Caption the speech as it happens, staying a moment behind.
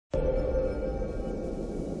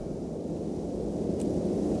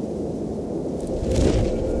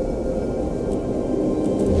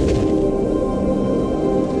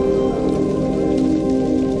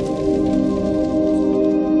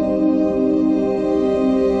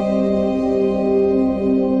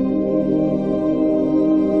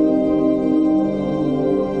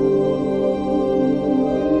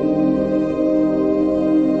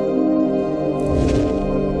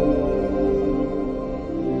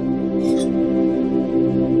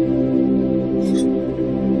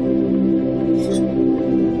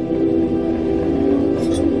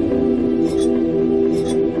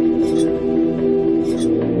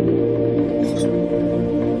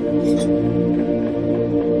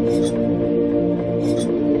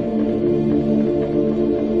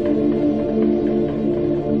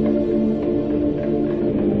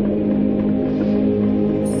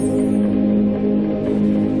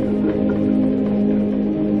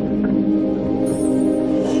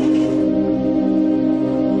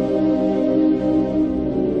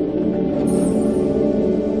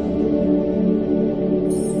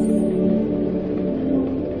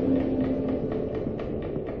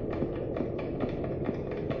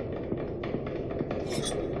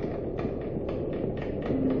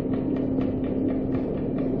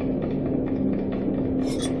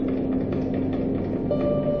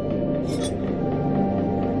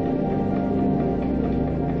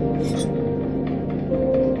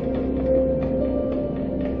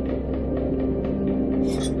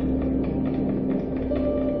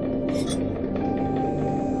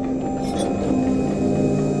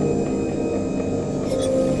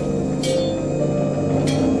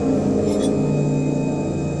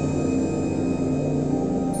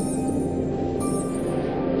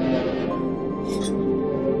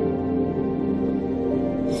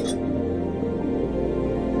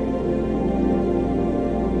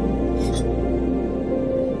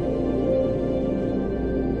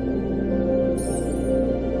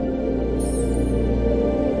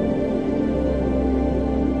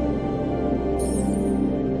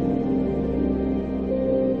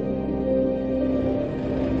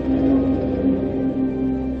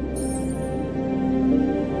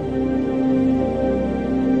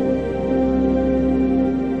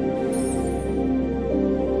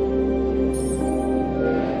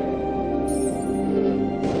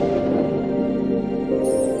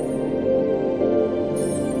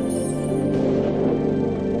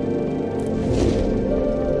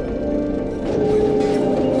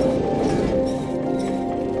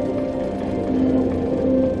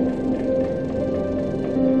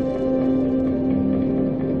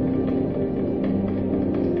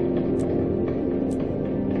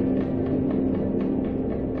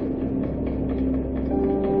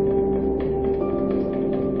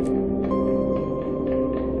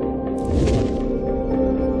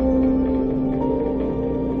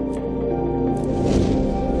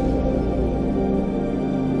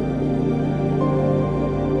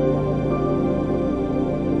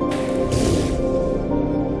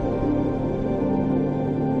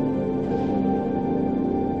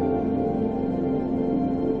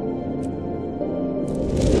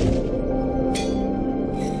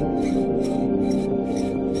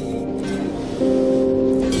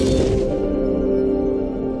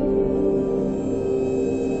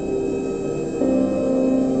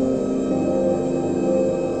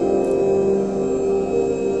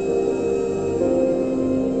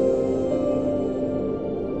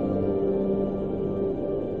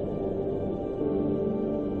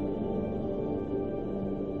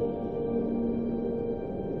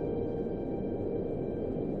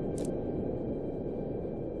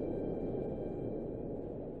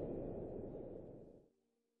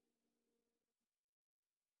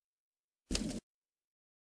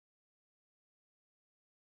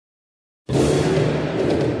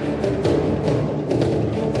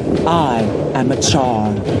am a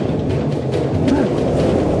Charr.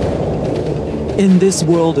 In this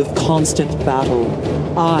world of constant battle,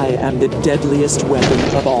 I am the deadliest weapon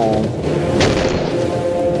of all.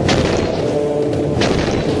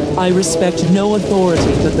 I respect no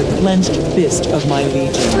authority but the clenched fist of my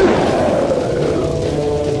legion.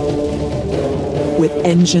 With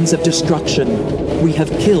engines of destruction, we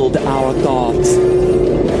have killed our gods.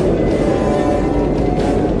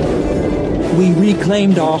 We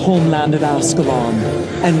reclaimed our homeland of Ascalon,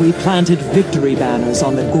 and we planted victory banners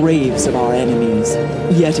on the graves of our enemies.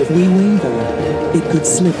 Yet if we wavered, it could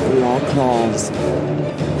slip through our claws.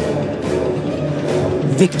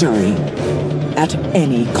 Victory, at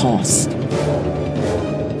any cost.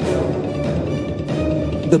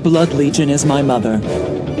 The Blood Legion is my mother.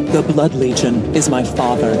 The Blood Legion is my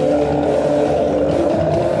father.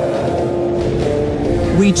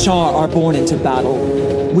 We Charr are born into battle.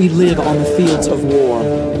 We live on the fields of war.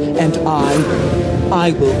 And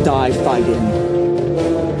I will die fighting.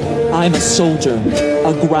 I'm a soldier,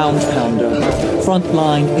 a ground pounder,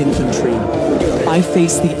 frontline infantry. I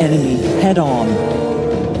face the enemy head on.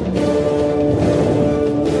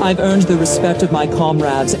 I've earned the respect of my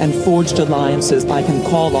comrades and forged alliances I can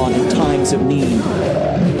call on in times of need.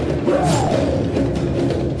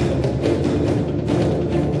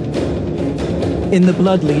 In the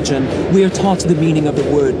Blood Legion, we are taught the meaning of the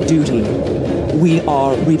word duty. We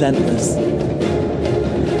are relentless.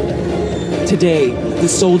 Today, the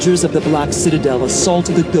soldiers of the Black Citadel assault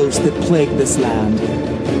the ghosts that plague this land.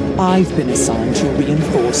 I've been assigned to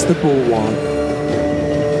reinforce the bulwark.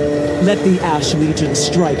 Let the Ash Legion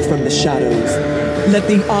strike from the shadows. Let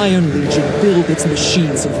the Iron Legion build its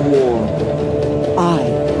machines of war. I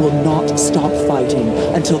will not stop fighting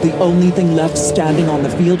until the only thing left standing on the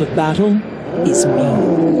field of battle is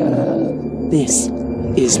me. This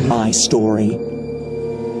is my story.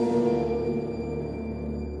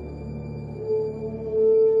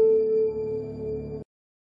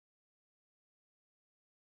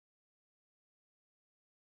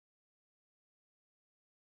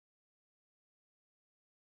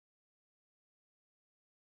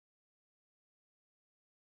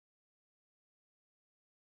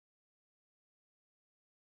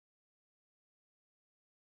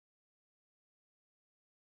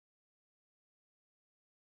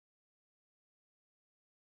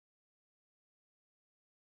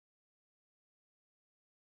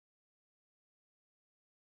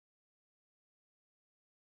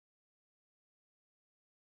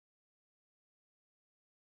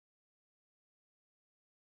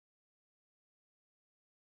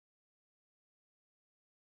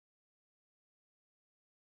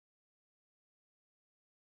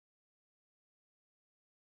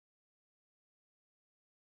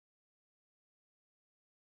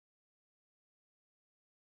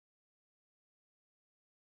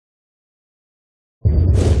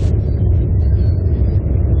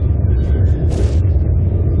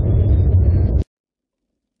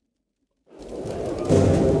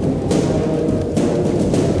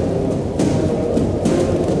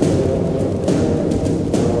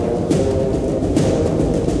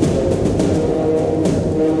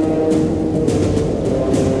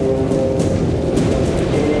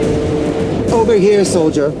 Over here,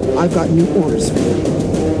 soldier. I've got new orders for you.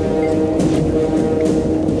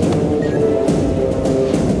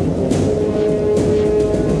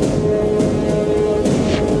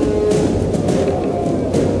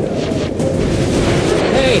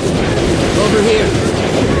 Hey! Over here!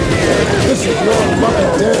 This is your lucky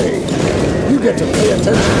day. You get to pay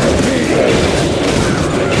attention to me.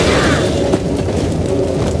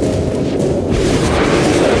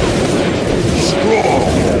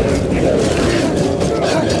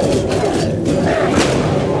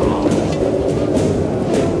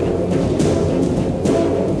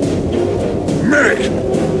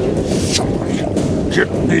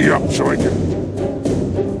 Me up so I can...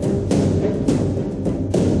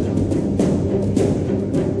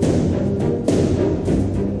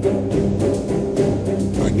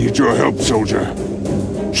 I need your help, soldier.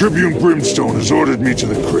 Tribune Brimstone has ordered me to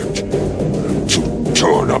the crypt. I'm too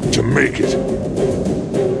torn up to make it.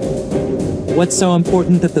 What's so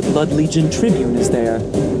important that the Blood Legion Tribune is there?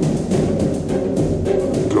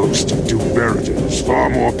 Ghost of Duke Barrington is far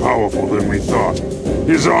more powerful than we thought.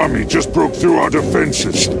 His army just broke through our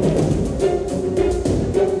defenses.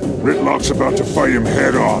 Ritlock's about to fight him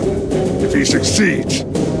head-on. If he succeeds,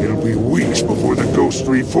 it'll be weeks before the Ghost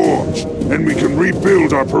reforms, and we can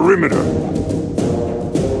rebuild our perimeter.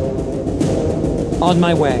 On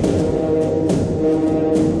my way.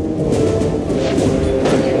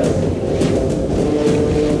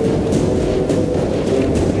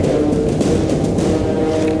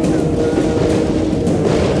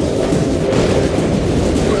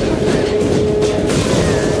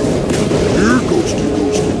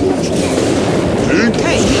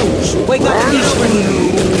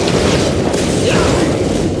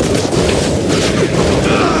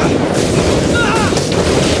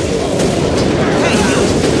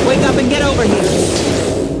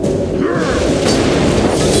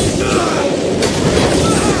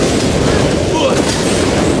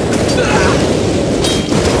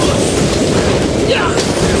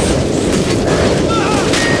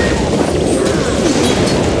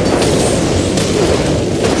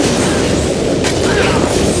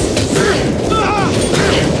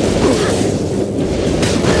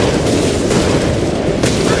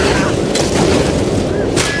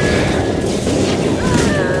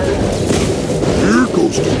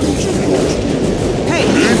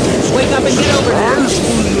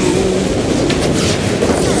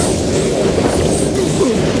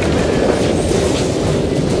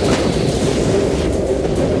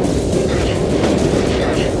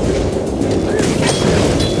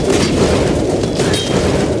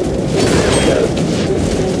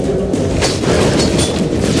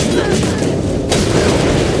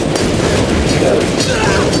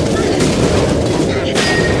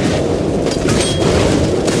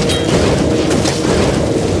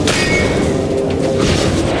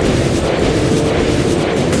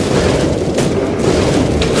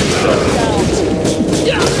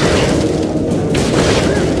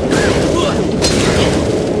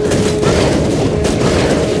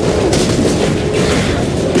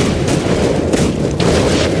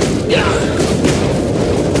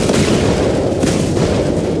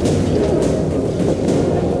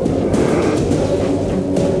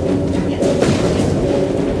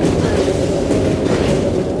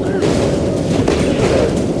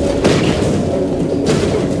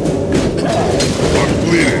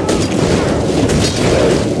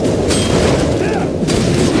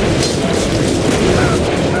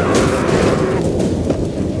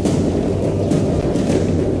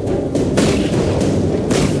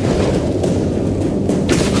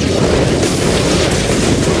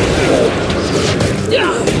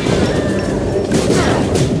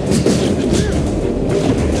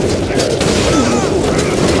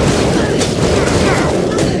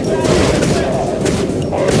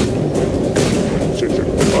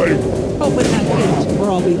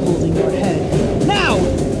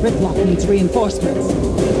 reinforcements.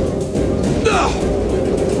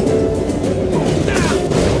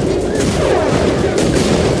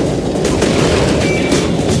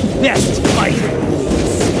 Best fighter,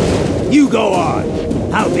 please. You go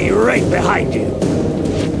on. I'll be right behind you.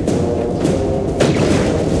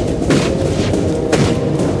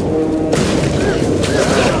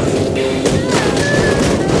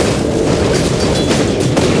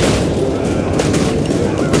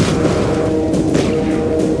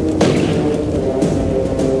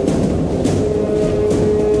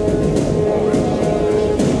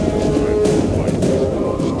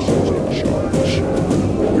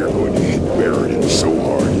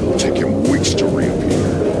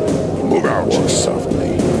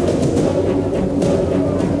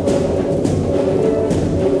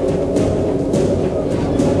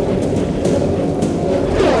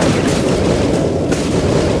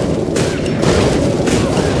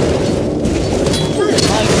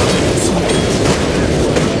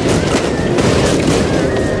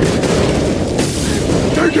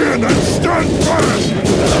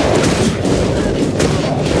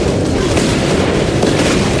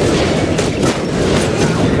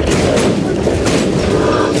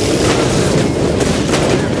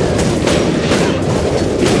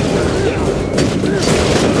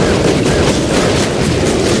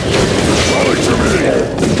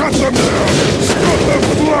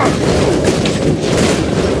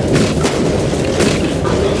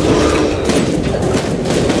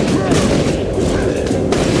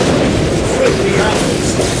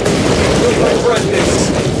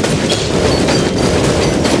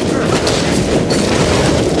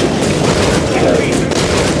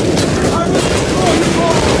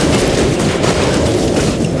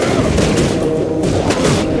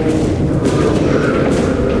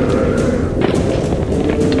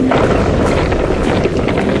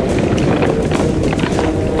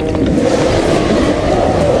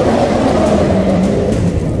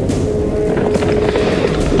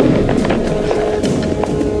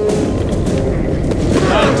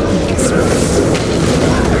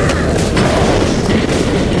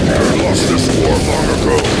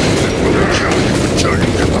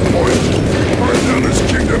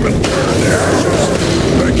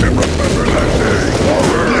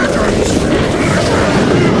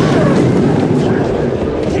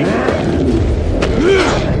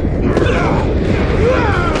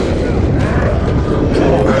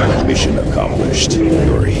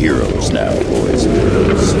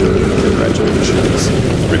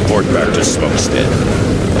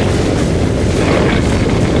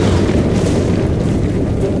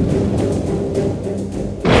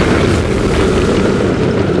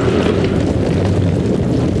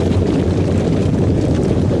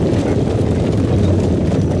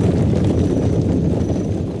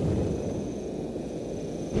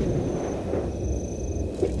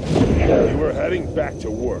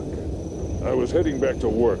 Heading back to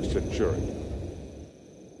work, Centurion.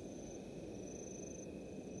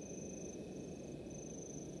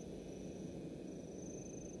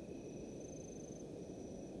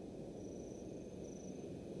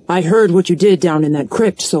 I heard what you did down in that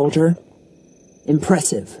crypt, soldier.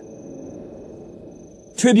 Impressive.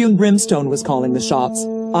 Tribune Brimstone was calling the shots.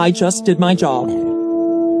 I just did my job.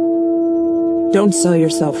 Don't sell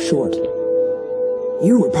yourself short.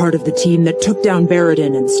 You were part of the team that took down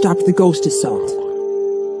Baradin and stopped the ghost assault.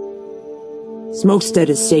 Smokestead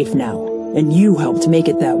is safe now, and you helped make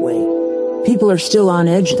it that way. People are still on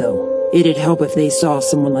edge, though. It'd help if they saw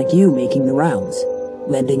someone like you making the rounds,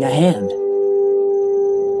 lending a hand.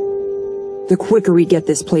 The quicker we get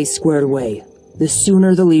this place squared away, the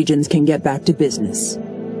sooner the legions can get back to business.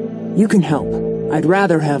 You can help. I'd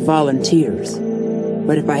rather have volunteers.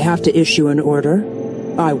 But if I have to issue an order,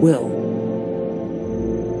 I will.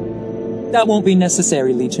 That won't be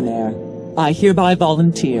necessary, Legionnaire. I hereby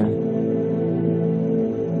volunteer.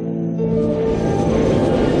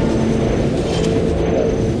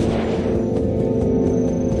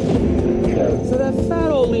 So that fat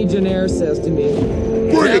old Legionnaire says to me,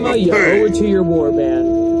 Grandma, you pay. owe it to your warband.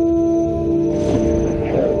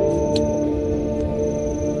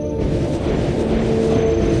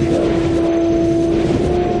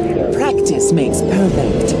 Practice makes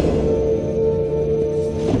perfect.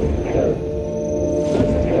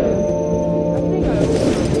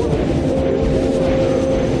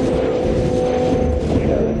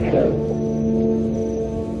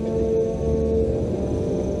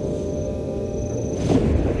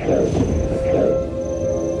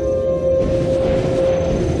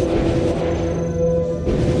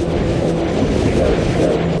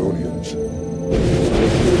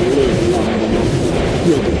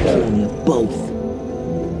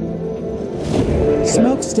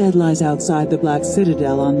 Smokestead lies outside the Black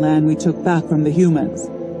Citadel on land we took back from the humans.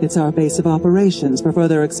 It's our base of operations for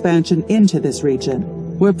further expansion into this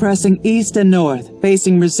region. We're pressing east and north,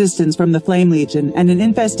 facing resistance from the Flame Legion and an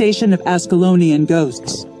infestation of Ascalonian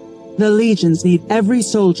ghosts. The Legions need every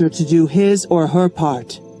soldier to do his or her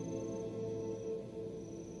part.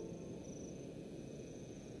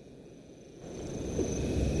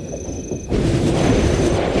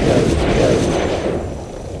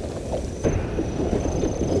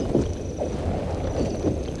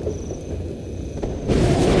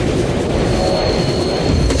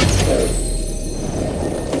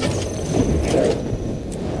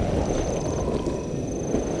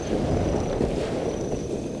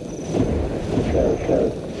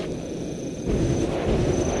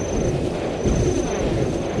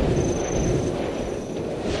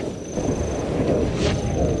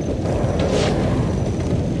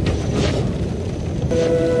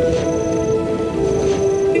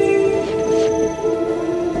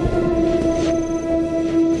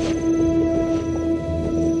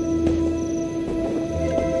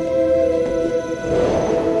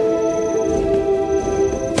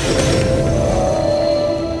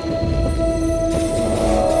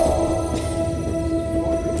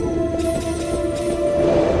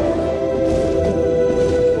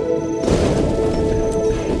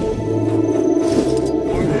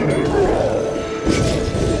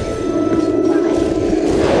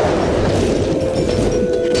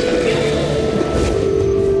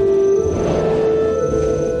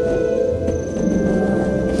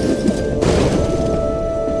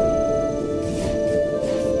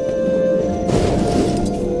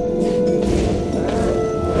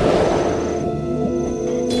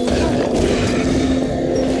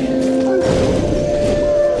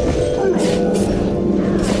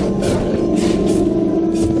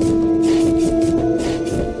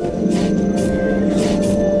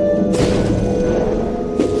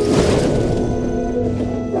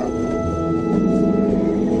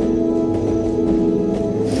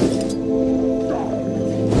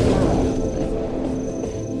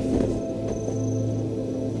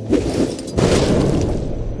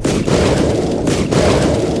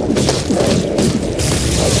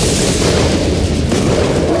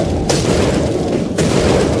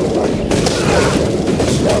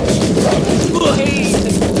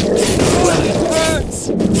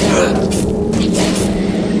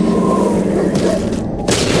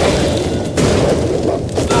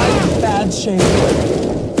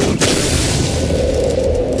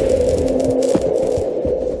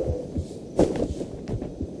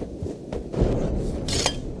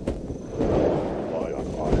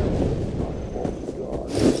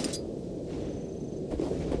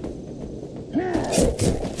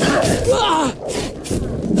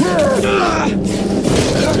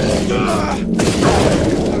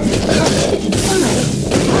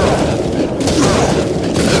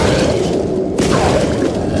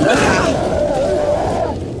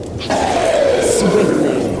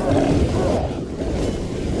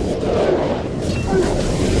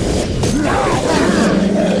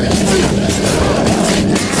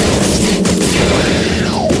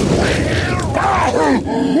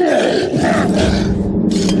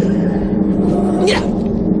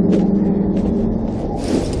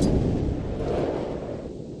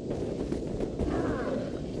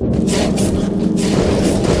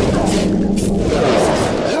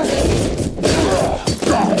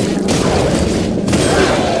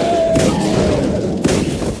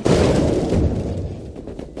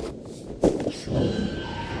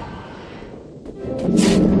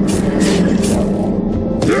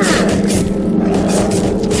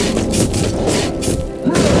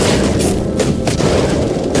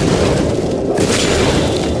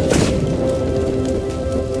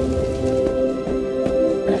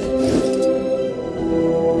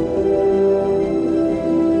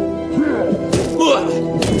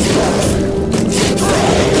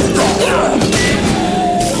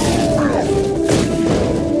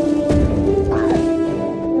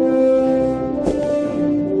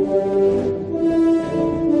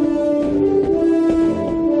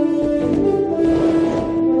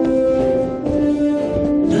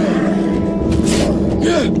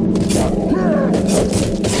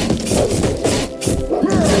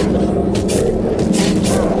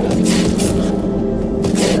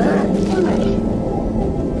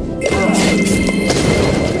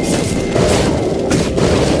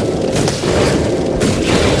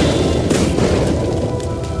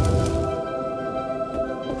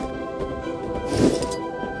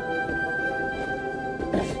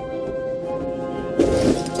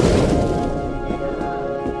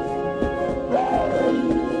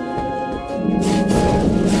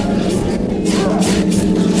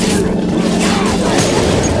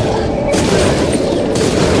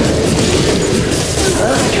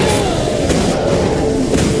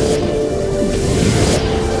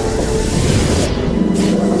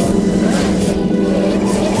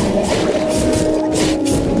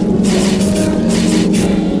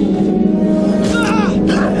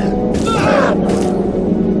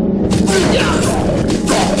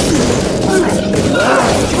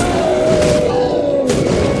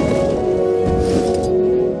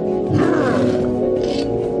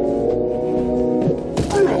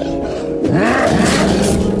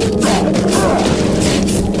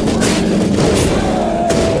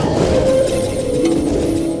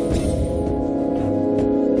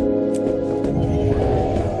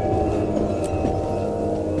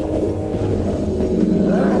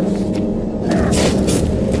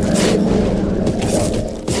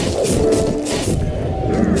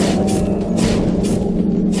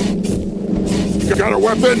 got a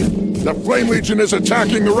weapon? The Flame Legion is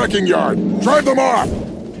attacking the wrecking yard. Drive them off!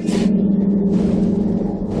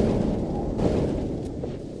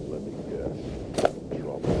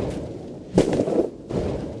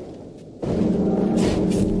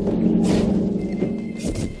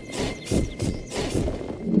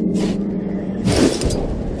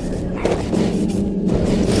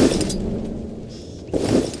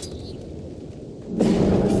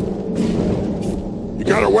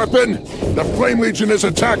 Got a weapon? The Flame Legion is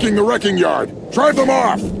attacking the wrecking yard. Drive them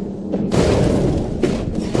off!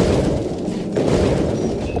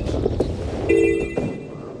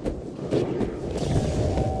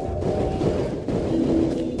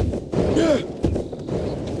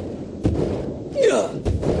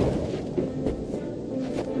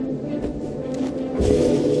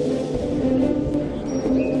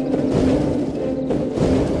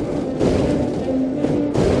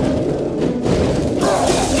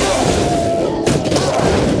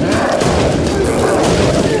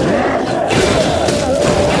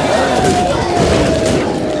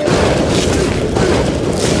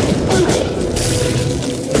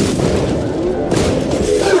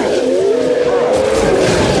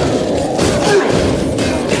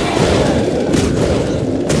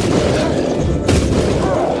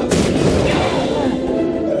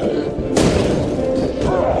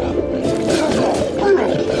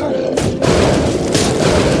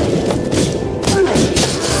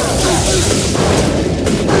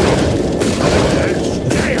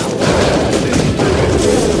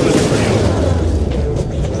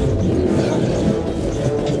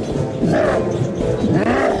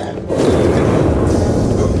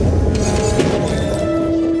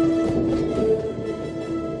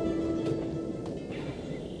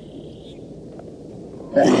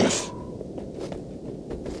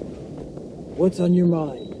 What's on your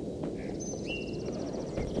mind?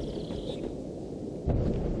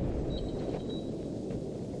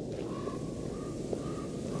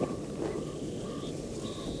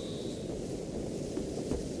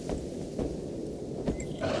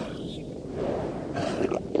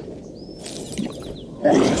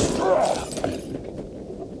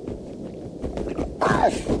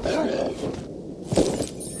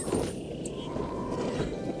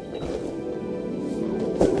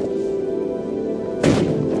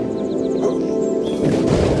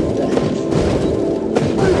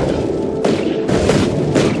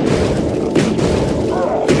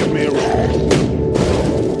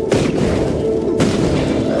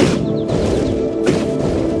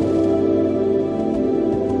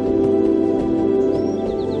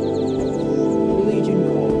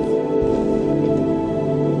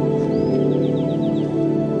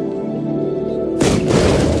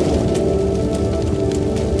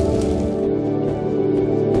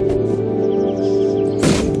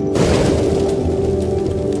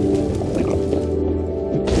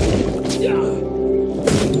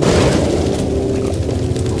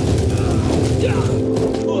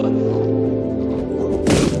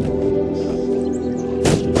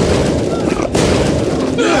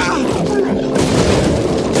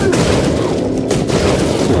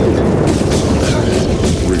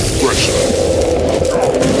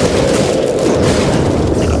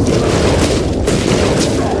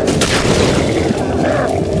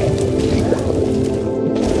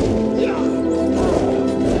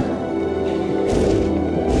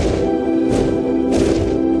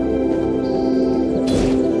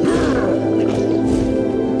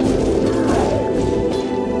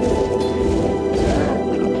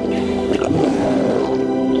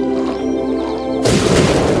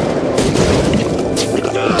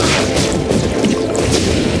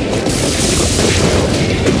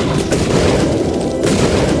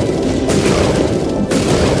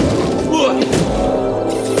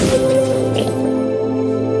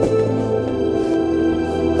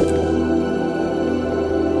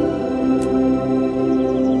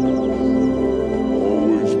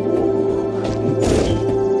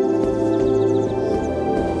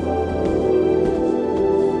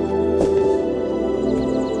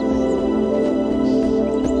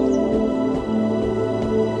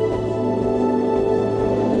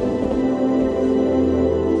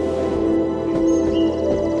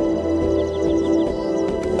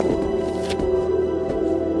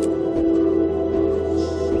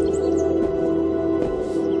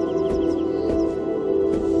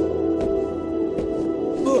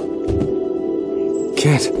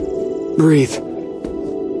 Can't breathe.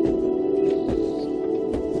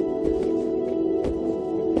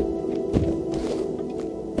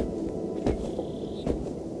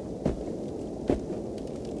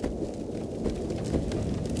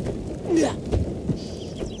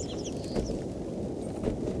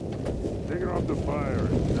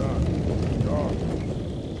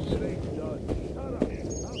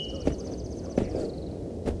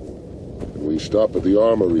 stop at the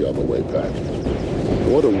armory on the way back.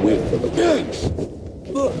 What a win for the place.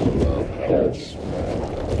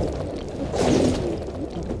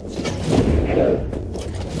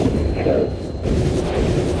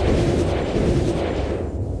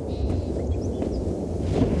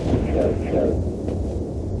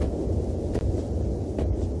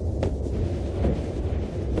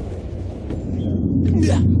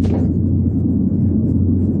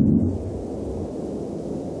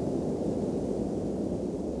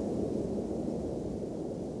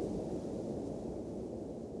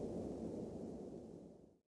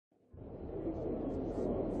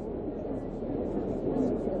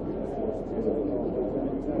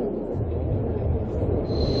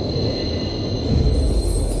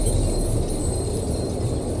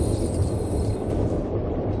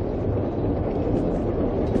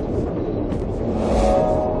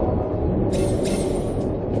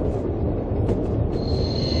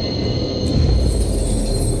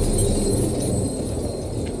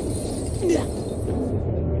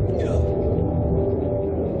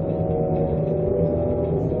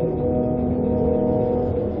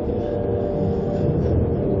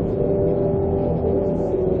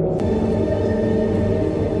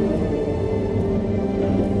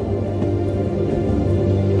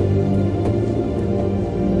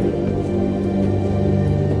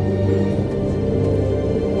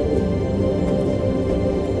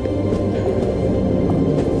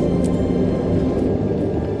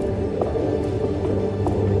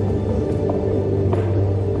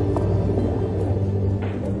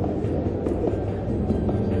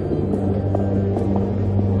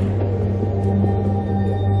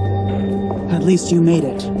 At least you made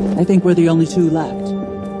it. I think we're the only two left.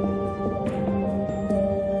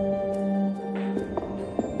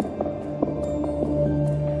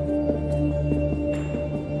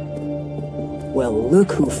 Well,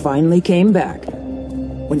 look who finally came back.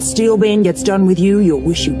 When Steelbane gets done with you, you'll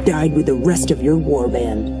wish you died with the rest of your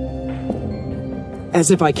warband.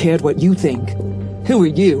 As if I cared what you think. Who are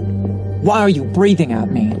you? Why are you breathing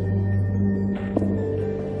at me?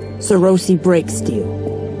 Sarosi Breaksteel.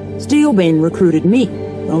 Steelbane recruited me,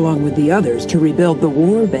 along with the others, to rebuild the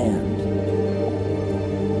warband.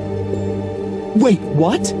 Wait,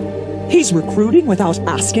 what? He's recruiting without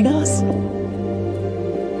asking us?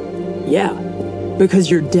 Yeah,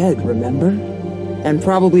 because you're dead, remember? And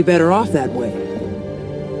probably better off that way.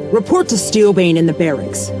 Report to Steelbane in the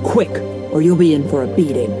barracks, quick, or you'll be in for a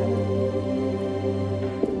beating.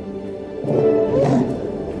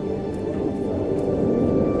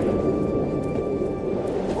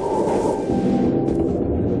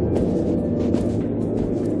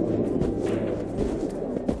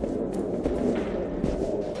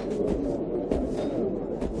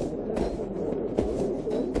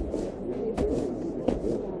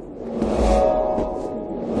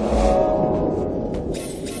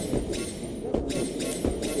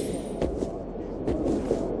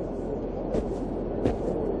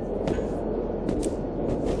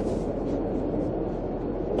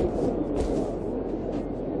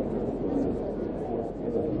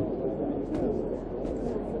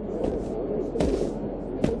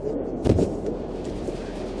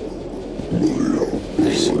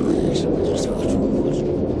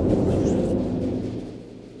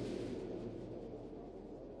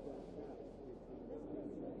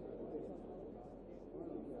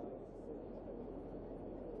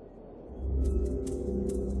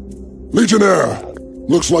 Legionnaire!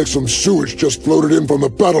 Looks like some sewage just floated in from the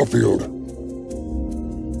battlefield.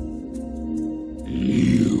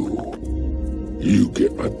 You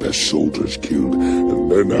get my best soldiers killed,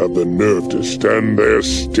 and then have the nerve to stand there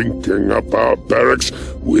stinking up our barracks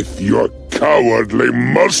with your cowardly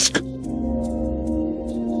musk?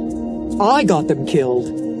 I got them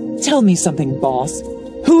killed. Tell me something, boss.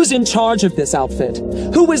 Who's in charge of this outfit?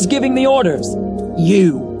 Who is giving the orders?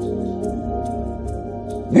 You.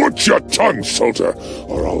 Watch your tongue, soldier,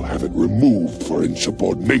 or I'll have it removed for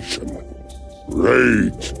insubordination.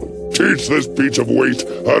 Rage! Teach this piece of waste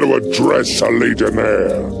how to address a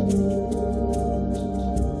legionnaire.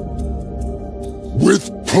 With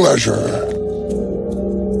pleasure.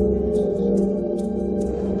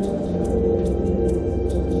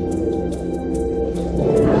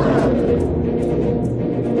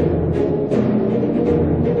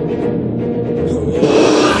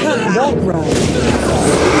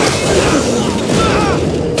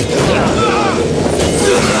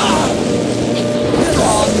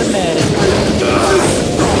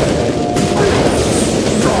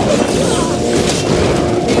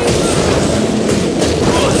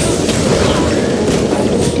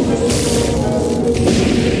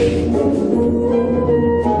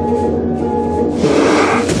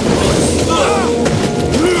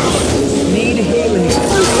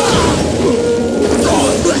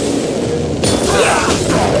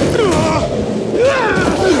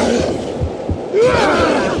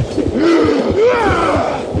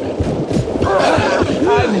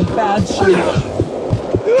 bad shape.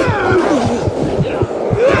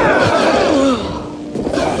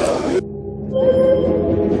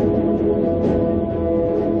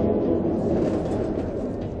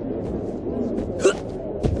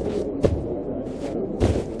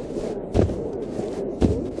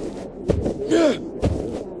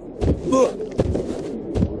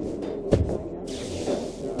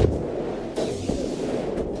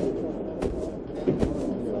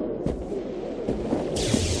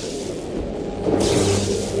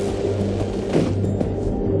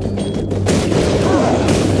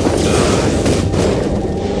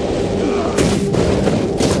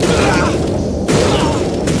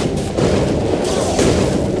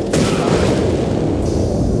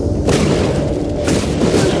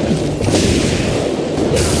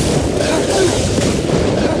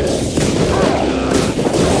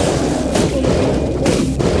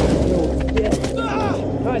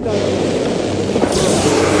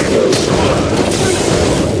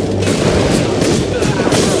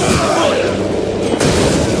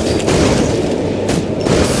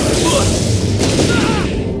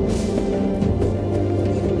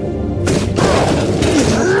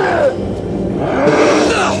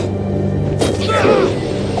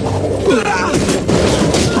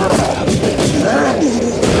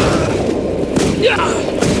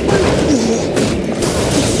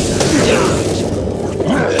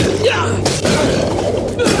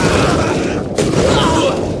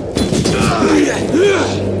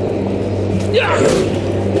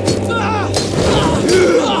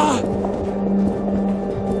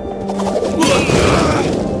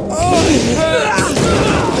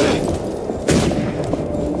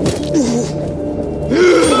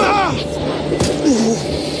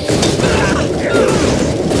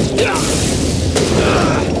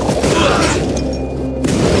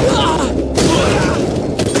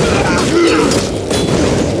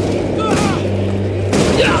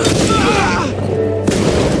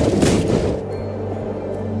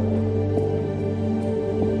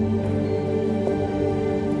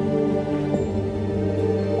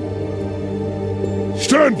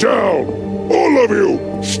 Stand down! All of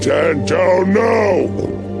you! Stand down now!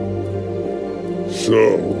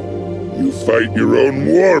 So, you fight your own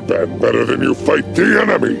warband better than you fight the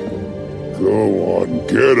enemy! Go on,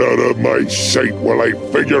 get out of my sight while I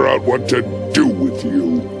figure out what to do with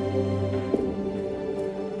you.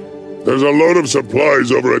 There's a load of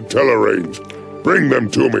supplies over at Telerange. Bring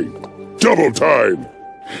them to me. Double time!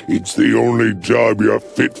 It's the only job you're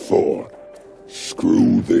fit for.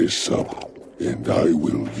 Screw this up, and I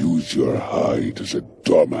will use your hide as a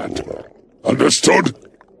doormat. Understood?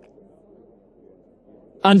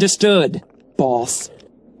 Understood, boss.